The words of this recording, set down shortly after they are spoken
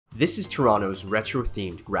This is Toronto's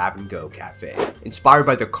retro-themed grab-and-go cafe. Inspired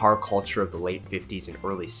by the car culture of the late 50s and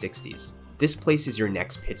early 60s, this place is your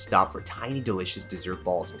next pit stop for tiny delicious dessert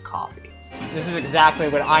balls and coffee. This is exactly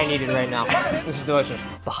what I needed right now. This is delicious.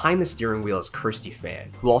 Behind the steering wheel is Kirsty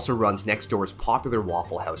Fan, who also runs next door's popular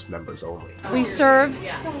Waffle House members only. We serve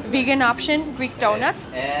vegan option Greek donuts,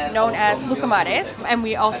 known as lucamares, and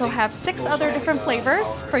we also have 6 other different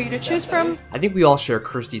flavors for you to choose from. I think we all share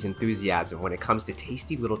Kirsty's enthusiasm when it comes to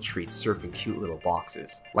tasty little treats served in cute little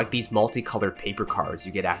boxes, like these multicolored paper cards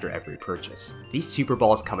you get after every purchase. These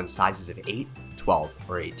SuperBalls come in sizes of 8, 12,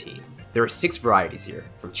 or 18. There are 6 varieties here,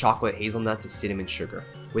 from chocolate hazelnut to cinnamon sugar,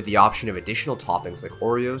 with the option of additional toppings like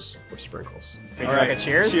Oreos or sprinkles. All right, like a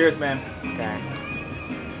cheers? Cheers, man. Okay.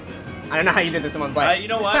 I don't know how you did this in one bite. You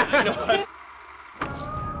know what?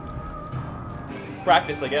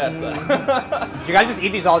 Practice, I guess. Do you guys just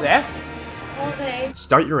eat these all day? All day.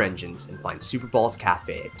 Start your engines and find SuperBalls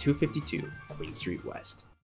Cafe at 252 Queen Street West.